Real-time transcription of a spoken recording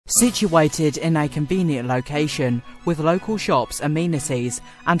Situated in a convenient location with local shops, amenities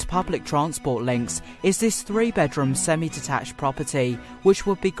and public transport links is this 3-bedroom semi-detached property, which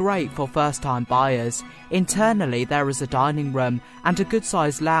would be great for first-time buyers. Internally there is a dining room and a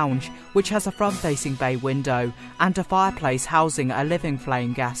good-sized lounge which has a front-facing bay window and a fireplace housing a living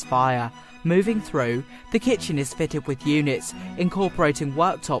flame gas fire. Moving through, the kitchen is fitted with units incorporating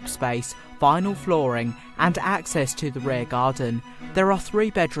worktop space, vinyl flooring and access to the rear garden. There are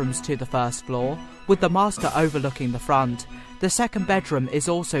 3 bedrooms to the first floor, with the master overlooking the front. The second bedroom is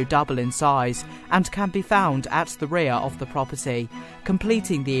also double in size and can be found at the rear of the property.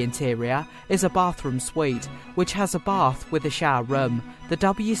 Completing the interior is a bathroom suite, which has a bath with a shower room. The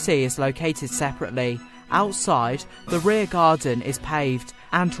WC is located separately. Outside, the rear garden is paved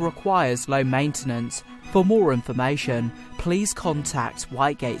and requires low maintenance. For more information, please contact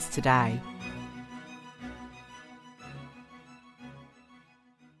Whitegates today.